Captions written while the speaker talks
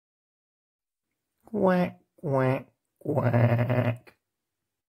Quack, quack, quack.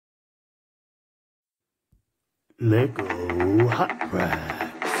 Lego Hot Racks.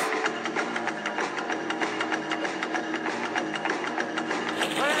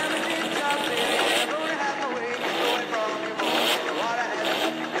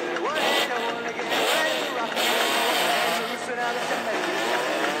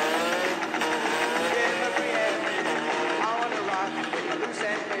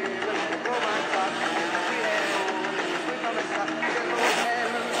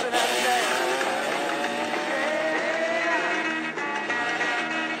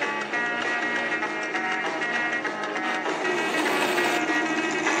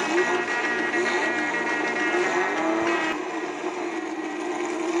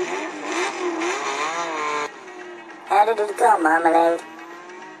 How did it go, Marmalade?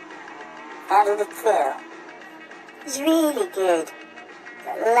 How did it feel? It's really good.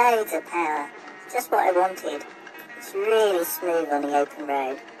 Got loads of power. Just what I wanted. It's really smooth on the open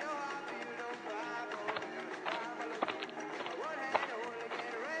road.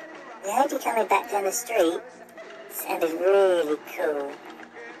 I heard you coming back down the street. It sounded really cool.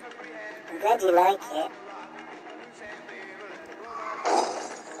 I'm glad you like it.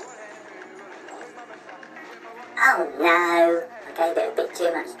 Oh no, I gave it a bit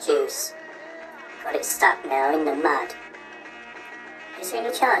too much juice. Got it stuck now in the mud. Is there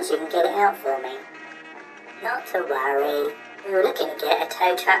any chance you can get it out for me? Not to worry, we were looking to get a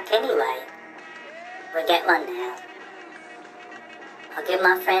tow truck anyway. We'll get one now. I'll give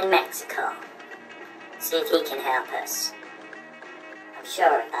my friend Mexico. See if he can help us. I'm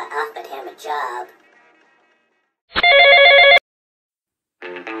sure if I offered him a job.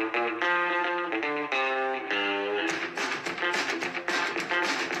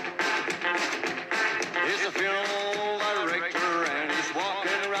 It's a funeral director and he's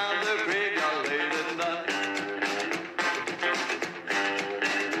walking around the graveyard late at night.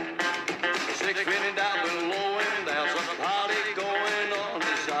 6 feet down below him, there's a party going on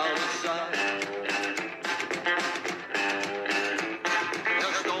this other side.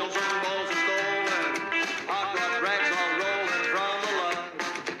 There's stones and balls are stolen, hot rod rags are rolling from the light.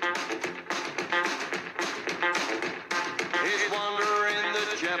 He's wandering the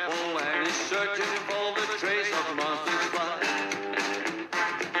chapel and he's searching for the trace of Monty's flight.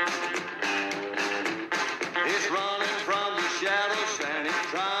 He's running from the shadows and he's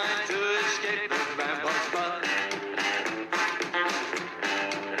trying to escape the vampire's bite.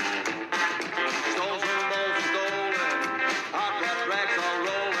 Stones and balls are stolen, hot rod rags are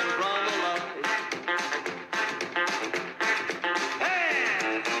rolling from the light.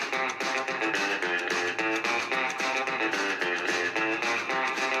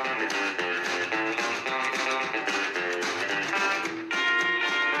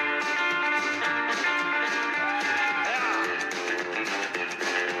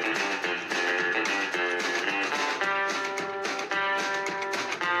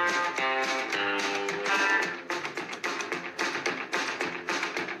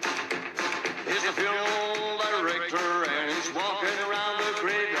 He's a funeral director and he's walking around the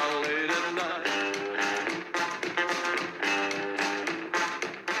graveyard late at night.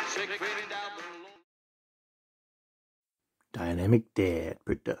 6 feet down below. Dynamic Dad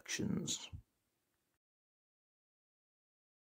Productions.